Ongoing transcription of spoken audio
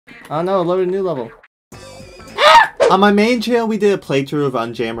Oh no, load a new level. On my main channel, we did a playthrough of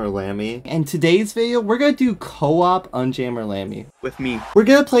Um Jammer Lammy. In today's video, we're gonna do co-op Um Jammer Lammy. With me. We're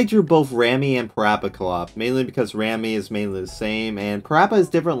gonna play through both Rammy and PaRappa co-op, mainly because Rammy is mainly the same, and PaRappa has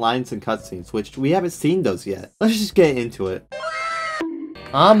different lines and cutscenes, which we haven't seen those yet. Let's just get into it.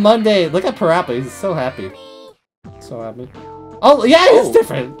 On Monday, look at PaRappa, he's so happy. So happy. Oh, yeah, it's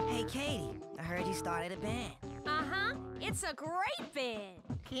different. Hey, Katie, I heard you started a band. Uh-huh, it's a great band.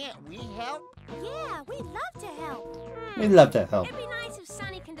 Can't we help? Yeah, we'd love to help. We'd love to help. It'd be nice if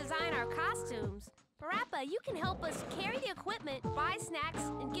Sonny can design our costumes. PaRappa, you can help us carry the equipment, buy snacks,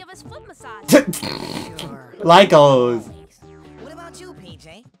 and give us foot massages. Sure. Lycos. What about you,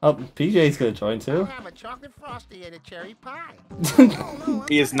 PJ? Oh, PJ's gonna join too. I'll have a chocolate frosty and a cherry pie.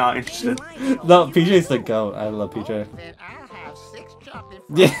 He is not interested. No, PJ's the goat. I love PJ. Then I'll have 6 chocolate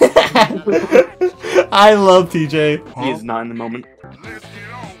Yeah. frosty. I love PJ. He is not in the moment.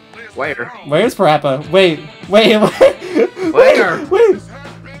 Where? Where's PaRappa? Wait. Where? Wait.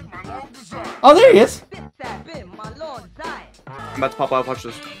 Oh, there he is. I'm about to pop out. Watch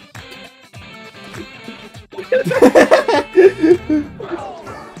this.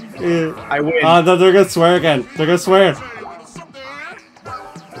 Yeah. I win. No, they're gonna swear again. They're gonna swear.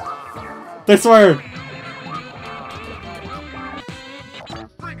 They swear.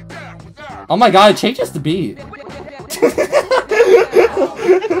 Oh my god, it changes the beat. You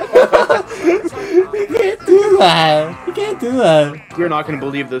can't do that. You can't do that. You're not gonna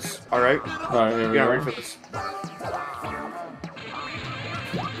believe this, alright? Alright, here we You're not go. ready for this.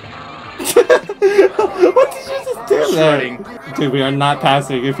 What did you just do there? Shredding. Dude, we are not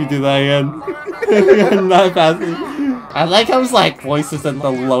passing if you do that again. We are not passing. I like how his like voice is in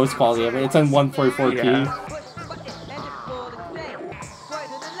the lowest quality ever. It's in 144p. Yeah.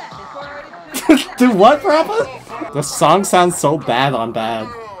 Dude, what, PaRappa? The song sounds so bad on bad.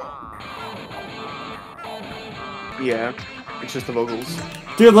 Yeah. It's just the vocals.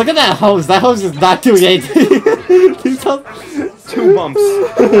 Dude, look at that hose. That hose is not doing anything. These hoes- 2 bumps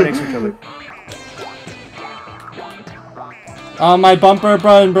right next to each other. Oh, my bumper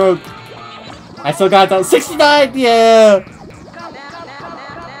button broke. I still got those 69. Yeah.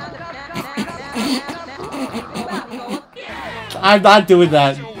 I'm not doing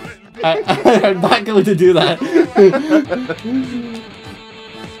that. I'm not going to do that.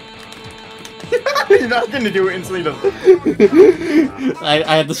 You're not gonna do it instantly though.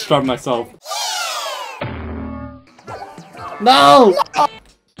 I had to strum myself. No!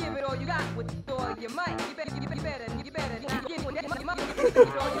 Give it all you got with all of your might. You better.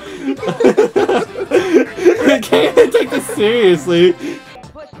 I can't even take this seriously.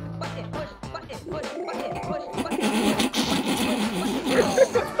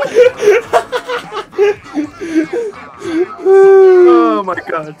 Oh my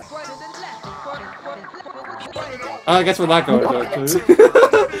god. I guess we're not going to actually.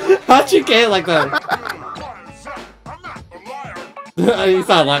 How'd you get it like that? He's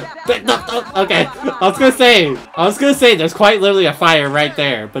not like. Okay, I was gonna say, there's quite literally a fire right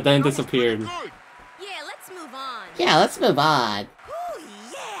there, but then it disappeared. Yeah, let's move on. Yeah, let's move on.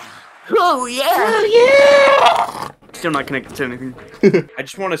 Oh, yeah. Oh yeah! Still not connected to anything. I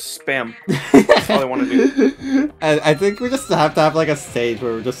just want to spam. That's all I want to do. I think we just have to have like a stage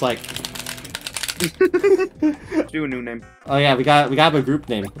where we're just like. Do a new name. Oh yeah, we got a group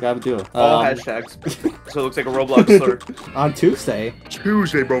name. We gotta do it. All hashtags. So it looks like a Roblox slur. On Tuesday.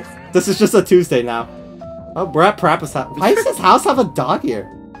 Tuesday, bro. This is just a Tuesday now. Oh, we're at PaRappa's house. Why does this house have a dog here?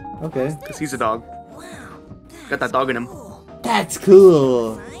 Okay. Because he's a dog. Got that dog in him. That's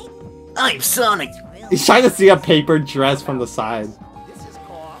cool. I'm Sonic. He's trying to see a paper dress from the side. This is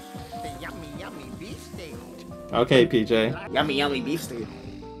called the yummy beefsteak. Okay, PJ. Yummy beefsteak.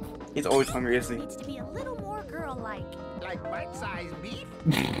 He's always hungry, isn't he? Needs to be a little more girl-like. Like bite-sized beef?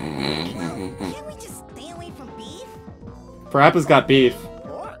 Can't we just stay away from beef? PaRappa's got beef.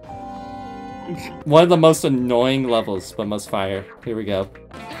 Pork? One of the most annoying levels, but most fire. Here we go.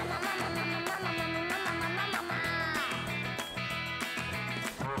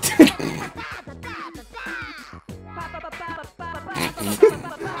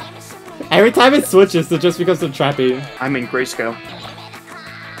 Every time it switches, it just becomes a trappy. I'm in grayscale.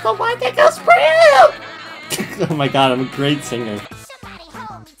 Oh my god, spring! Oh my god, I'm a great singer.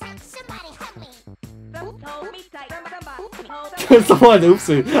 Someone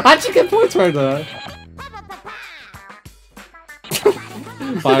oopsie. How'd you get points for that?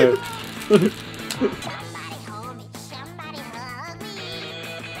 Fire.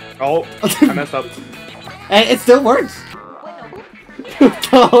 Oh, I messed up. And it still works.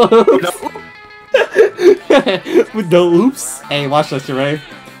 With no oops. Hey, watch this, you ready?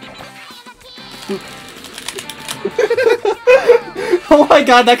 Oh my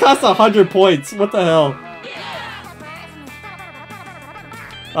god, that costs 100 points. What the hell?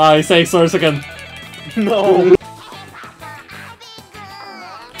 Ah, he's saying source again. No.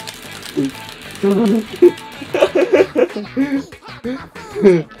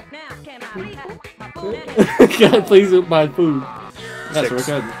 Can I please eat my food? Yes, we're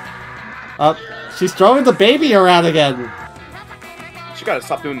good. She's throwing the baby around again. She gotta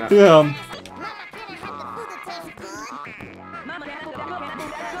stop doing that. Yeah.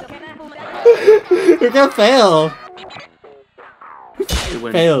 You're gonna fail. You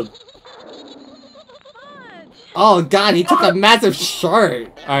win. Failed. Oh god, he took a massive shot.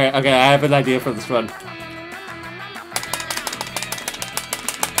 Alright, okay, I have an idea for this run.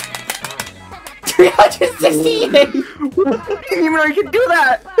 368! I didn't even know you could do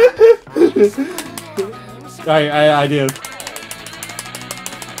that! Alright, idea.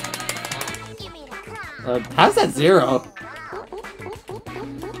 How's that 0?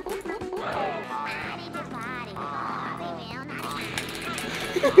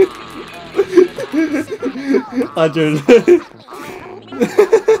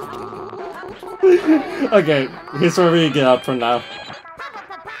 Okay, here's where we get up from now.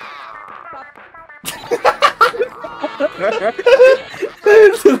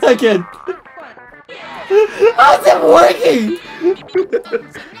 Do that again. How's it working?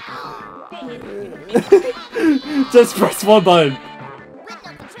 Just press one button.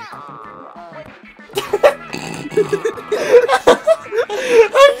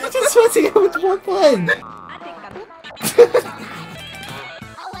 I'm just pressing it with one button.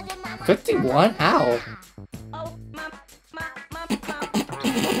 51? How? Oh,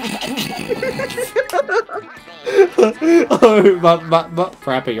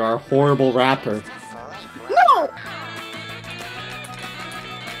 PaRappa, you're a horrible rapper. No!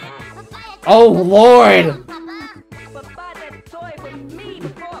 Oh, Lord!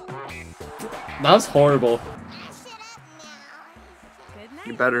 That was horrible.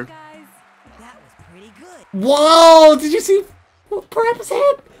 You better. That was pretty good. Whoa! Did you see PaRappa's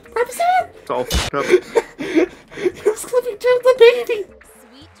hand? PaRappa's hand! It's all fucked up. He was clipping to the baby!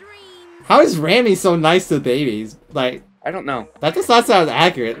 Sweet dreams. How is Ramy so nice to babies? Like, I don't know. that does not sound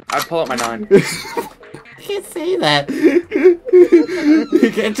accurate. I'd pull out my 9. You can't say that.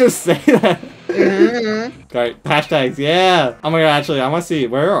 You can't just say that. Alright, hashtags, yeah. Oh my god, actually, I want to see,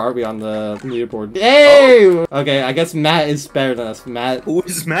 where are we on the leaderboard? Hey! Okay, I guess Matt is better than us. Matt. Who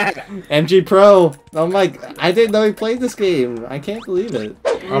is mad? MG Pro. Oh my, I didn't know he played this game. I can't believe it.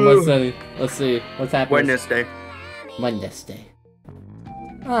 Almost Sunny. Let's see, what's happening? Wednesday. Wednesday.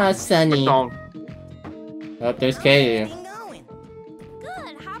 Ah, Sunny. Dong. Oh, there's Katie. Been going.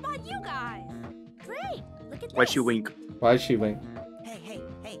 Good. How about you guys? Great. Look at Why'd this. you wink? Why is she wink? Hey.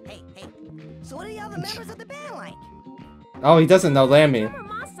 So what are the other members of the band like? Oh, he doesn't know Lammy. Remember,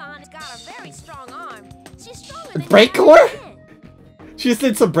 Ma-san's got a very strong arm. She's stronger than Breakcore? you can. She just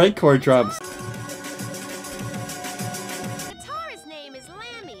did some breakcore drums. Guitarist's name is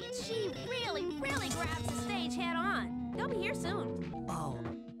Lammy, and she really grabs the stage head on. They'll be here soon. Oh,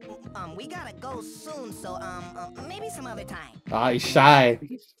 we gotta go soon, so maybe some other time. Ah, he's shy.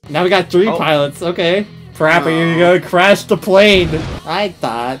 Now we got 3 Oh. pilots. Okay. PaRappa, you're gonna crash the plane. I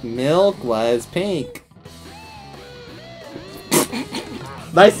thought milk was pink.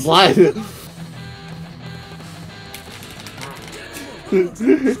 Nice line.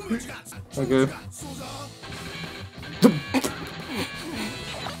 Okay.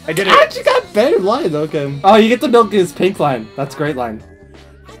 I did I it. actually got better line. Okay. Oh, you get the milk is pink line. That's a great line.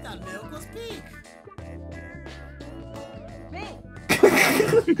 I thought milk was pink.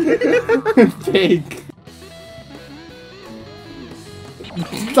 Pink.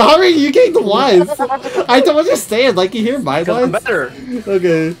 Sorry, you getting the lines. I don't understand. Like, you hear my Because I'm lines? better.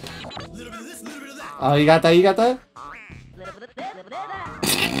 Okay. Oh, you got that? You got that?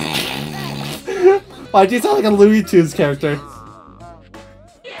 Why'd you sound like a Looney Tunes character?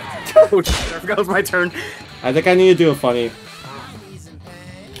 Oh, shit, I forgot it was my turn. I think I need to do a funny.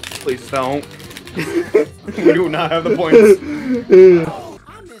 Please don't. We do not have the points.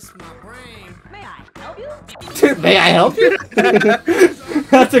 I miss my brain. May I help you? May I help you?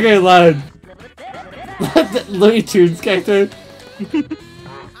 That's a great line. Looney Tunes character.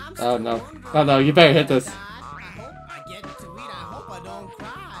 Oh no. Oh no, you better hit this. I hope I get to eat. I hope I don't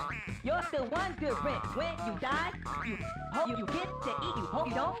cry. You're still one good rent. When you die, you hope you get to eat. You hope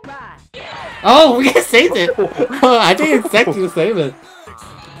you don't cry. Oh, we saved it! I didn't expect you to save it.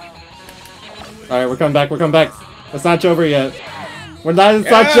 Alright, we're coming back, we're coming back. It's not over yet. It's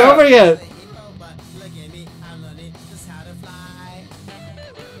not over yet! But look at me. I'm learning just how to fly.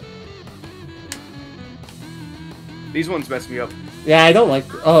 These ones mess me up. Yeah, I don't like.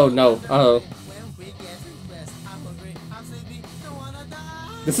 Oh no. Oh.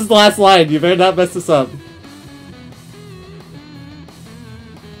 This is the last line. You better not mess this up.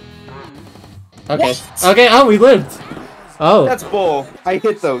 Okay. Okay. Oh, we lived. Oh. That's bull. I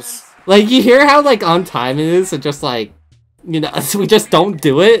hit those. Like, you hear how, like, on time it is, and just, like, you know, we just don't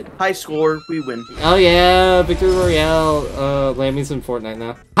do it? High score, we win. Oh, yeah, Victory Royale, Lammy's in Fortnite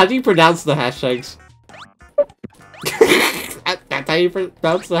now. How do you pronounce the hashtags? That's how you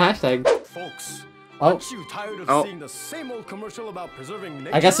pronounce the hashtag. Folks, Oh, aren't you tired of seeing the same old commercial about preserving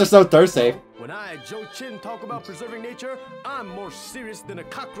nature? I guess there's no Thursday. When I, Joe Chin, talk about preserving nature, I'm more serious than a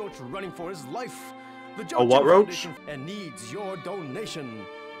cockroach running for his life. The Joe A what Chin roach? Foundation and needs your donation.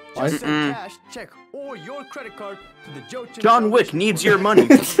 What? Just send cash, check, or your credit card to the Joe Chin John Wick Foundation. needs your money.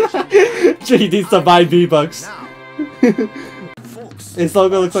 He needs to buy V-Bucks. Now, folks, His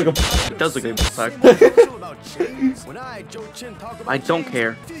logo looks like a... It does look like a same pack. old commercial about chains. When I, Joe Chin, talk about I don't chains,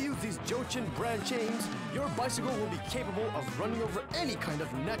 care. If you use these Joe Chin brand chains, your bicycle will be capable of running over any kind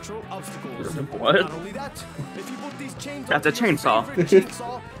of natural obstacles. What? Not only that, if you put these chains That's a onto your chainsaw. favorite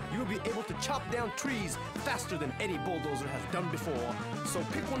chainsaw, you will be able to chop down trees faster than any bulldozer has done before. So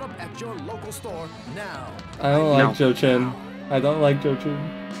pick one up at your local store now. I don't like No. Joe Chin. I don't like Joe Chin.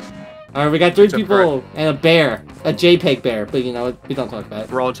 Alright, we got 3 Except people and a bear. A JPEG bear, but you know, we don't talk about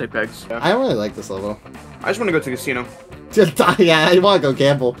it. We're all JPEGs. Yeah. I don't really like this level. I just want to go to the casino. Just, yeah, I want to go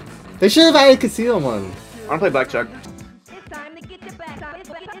gamble. They should have added a casino one. I want to play blackjack. It's time to get your back up.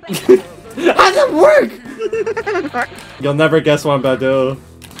 How does it work? You'll never guess what I'm about to do.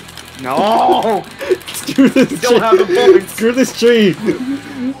 No! Screw this Don't tree. have the points. Screw this tree.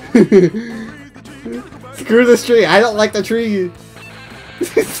 Screw this tree. I don't like the tree.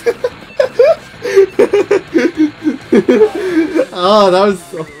 Oh, that was...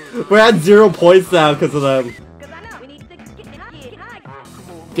 We're at 0 points now because of them. Cause I know we need to get high.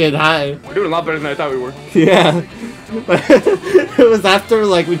 Get high. We're doing a lot better than I thought we were. Yeah. It was after,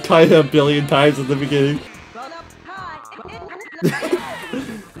 like, we tried it a billion times at the beginning. Run up high.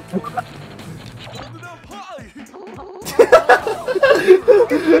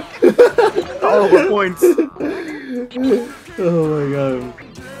 All the points. Oh my god.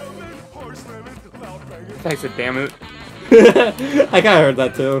 I said, damn it. I kinda heard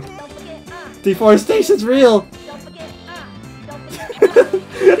that too. Deforestation's real! Don't forget, don't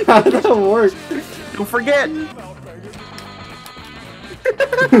forget. How did that work? Don't forget.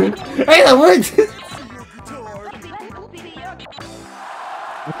 Hey, that worked!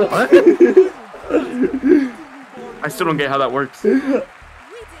 What? I still don't get how that works. We did pretty good.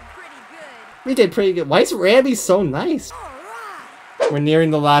 We did pretty good. Why is Rammy so nice? We're nearing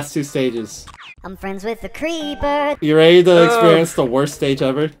the last 2 stages. I'm friends with the creeper. You ready to experience the worst stage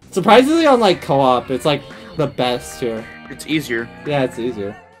ever? Surprisingly on like co-op, it's like the best here. It's easier. Yeah, it's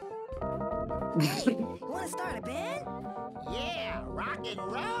easier. Wanna start a band? Yeah, rock and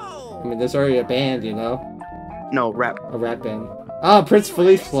roll. I mean, there's already a band, you know? No, rap. A rap band. Oh, Prince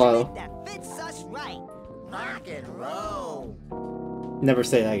Flameflan. That fits us right. Rock and roll. Never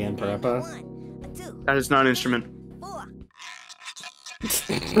say that again, PaRappa. 1, 2, That is not an instrument. 4. Wait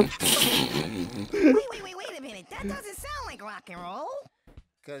a minute. That doesn't sound like rock and roll.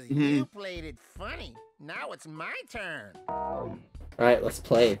 Cause you played it funny. Now it's my turn. Alright, let's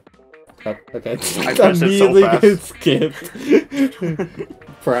play. Oh, okay. I pressed it so Immediately fast. get skipped.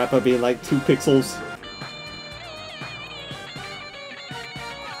 PaRappa being like 2 pixels.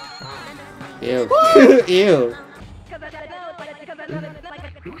 Ew. Ew.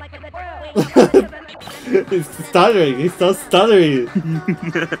 He's stuttering. He's so stuttering.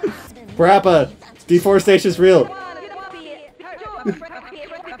 PaRappa, deforestation's real.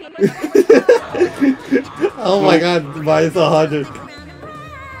 Oh my god, minus 100.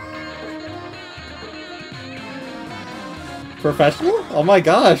 Professional? Oh my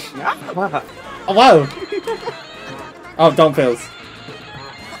gosh. Oh wow. Oh, don't fail this.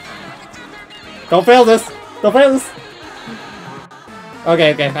 Don't fail this. Don't fail this.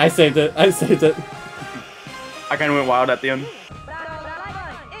 Okay, okay, I saved it. I saved it. I kind of went wild at the end.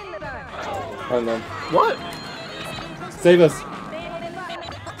 Oh no. What? Save us.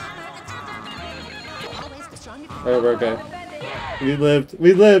 Alright, we're okay. We lived.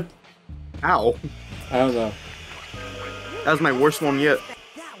 We lived. Ow. I don't know. That was my worst one yet.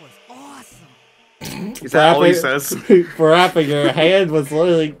 That was awesome. Is that all he says? PaRappa, your hand was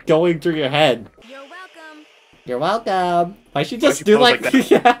literally going through your head. You're welcome. You're welcome. Why she just she do pose like, like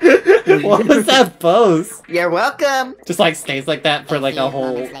yeah? What was that pose? You're welcome. Just like stays like that for like a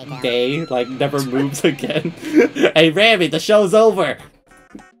whole day, like never moves again. Hey Rammy, the show's over.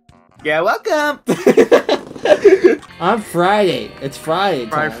 You're welcome. On Friday. It's Friday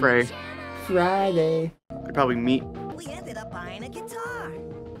time. Friday. Could probably meet. We ended up buying a guitar.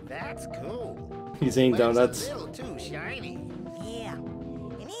 That's cool. He's eating But donuts. it's a little too shiny. Yeah.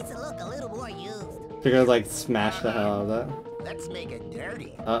 It needs to look a little more used. They're gonna like smash the hell out of that. Let's make it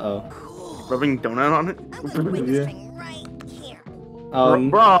dirty. Uh-oh. Rubbing donut on it? I'm gonna bring Yeah. this thing right here.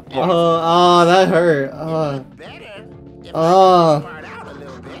 Bro. Oh, that hurt. Oh. Better if Oh. I part out a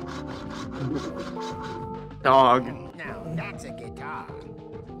little bit. Dog. Now that's a guitar.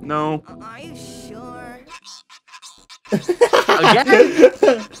 No. Are you sure?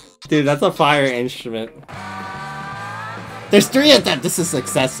 Again? Dude, that's a fire instrument. There's 3 of them. This is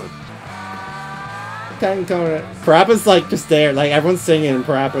excessive. PaRappa's like just there. Like everyone's singing and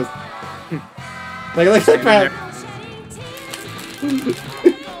PaRappa's like look at PaRappa.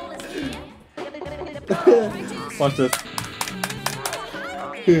 Watch this.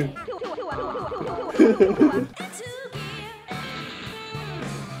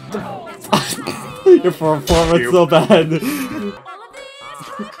 Your performance so bad.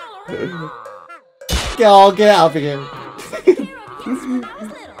 Get out of here.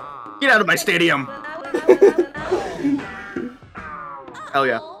 Get out of my stadium. Hell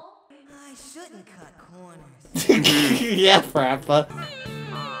yeah. I shouldn't cut corners. Yeah, PaRappa.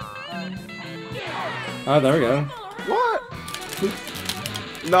 Oh, there we go. What?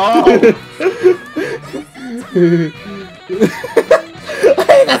 No.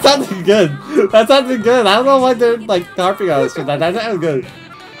 Hey, that sounded good. That sounded good. I don't know why they're like harping on us for that. That sounded good.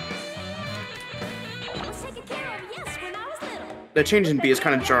 The change in beat is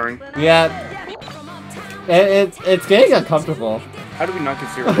kind of jarring. Yeah. It's getting uncomfortable. How do we not get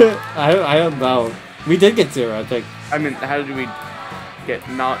 0? I don't know. We did get 0, I think. I mean, how did we get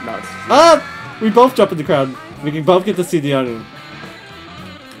not nuts? Ah! We both jump in the crowd. We can both get to see the onion.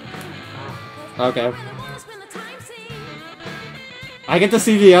 Okay. I get to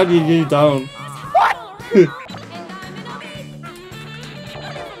see the onion, you don't. What?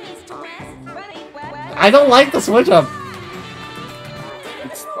 I don't like the switch up.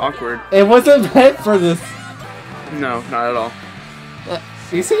 It's awkward. It wasn't meant for this. No, not at all.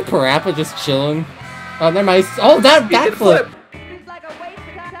 You see PaRappa just chilling? Oh, never mind. Oh, that backflip!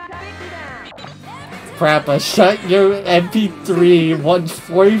 PaRappa, shut your MP3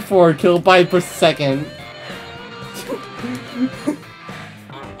 144 kilobyte per second.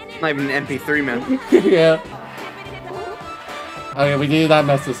 Not even an MP3, man. Yeah. Okay, we need not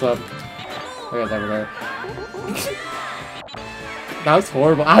mess this up. Okay, there we go. That was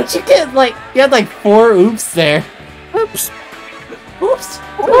horrible. How'd you get like, you had like 4 oops there. Oops. Oops.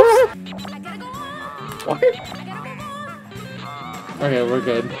 Oops. What? Okay, we're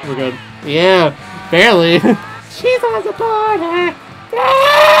good. We're good. Yeah, barely. She's on the party.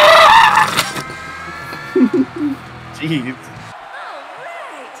 Jeez.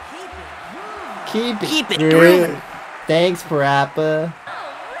 Keep it real. Thanks, PaRappa.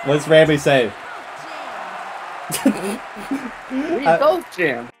 What's Ramby say? We both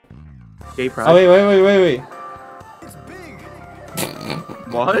jam. Gay pride. Oh, wait.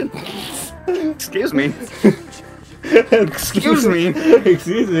 What? Excuse me. Excuse me.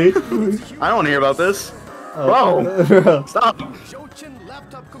 Excuse me. I don't want to hear about this. Oh. Bro, stop. Jochin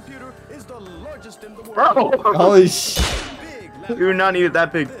laptop computer is the largest in the world. Bro. Holy shit. You do not need it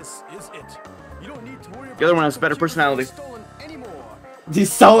that big. This is it. You don't need to worry The other one has better personality. stolen anymore.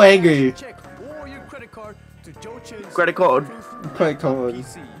 He's so angry. Check or your credit card to Jochin's Credit card. Credit card.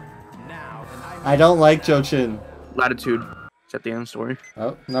 PC. Now, I don't like Jochin. Latitude. Is that the end of the story?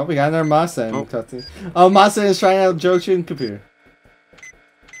 Oh, no, we got another Masa. Oh. Oh, Masa is trying out Jochin computer.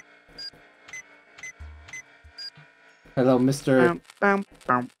 Hello, Mr. Bam,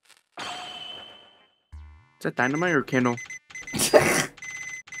 bam. Is that dynamite or a candle?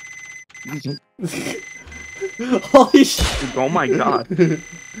 Holy shit. Oh my god.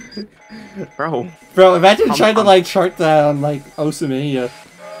 Bro. Bro, imagine trying to like chart that on like Osamania.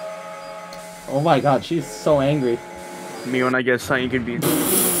 Oh my god, she's so angry. Me when I get something could be.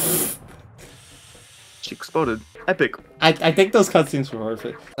 She exploded. Epic. I think those cutscenes were worth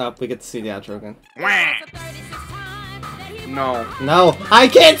it. Oh, we get to see the outro again. No. No, I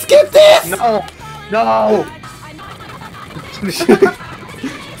can't skip this! No. No.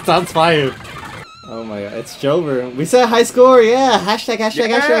 Sounds fire. Oh my god, it's Jover. We said high score, yeah! Hashtag.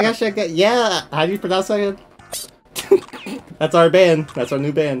 Yeah! How do you pronounce that again? That's our band. That's our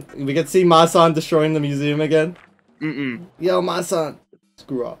new band. We get to see Masan destroying the museum again. Yo, Masan.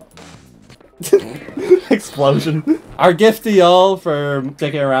 Screw up. Explosion. Our gift to y'all for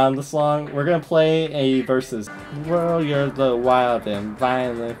sticking around this long, we're gonna play a versus. Well, you're the wild and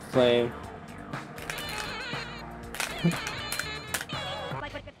violent flame.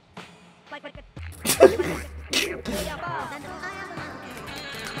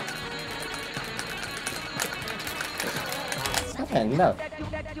 Okay, no.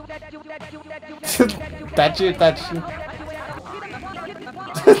 That's you.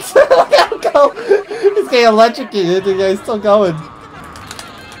 Look at him go! He's getting electrocuted and he's still going.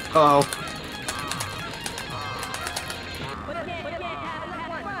 Uh-oh.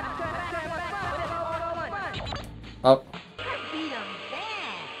 Oh.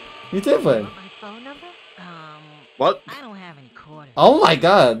 You did win. My phone number? What? I don't have any quarters. Oh my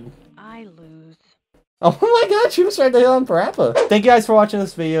god. I lose. Oh my god, she was right there on PaRappa. Thank you guys for watching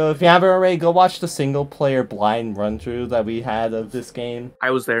this video. If you haven't already, go watch the single player blind run through that we had of this game.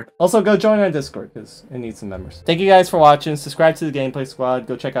 I was there. Also, go join our Discord because it needs some members. Thank you guys for watching. Subscribe to the Gangplank Squad.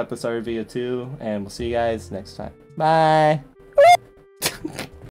 Go check out this other video too. And we'll see you guys next time. Bye.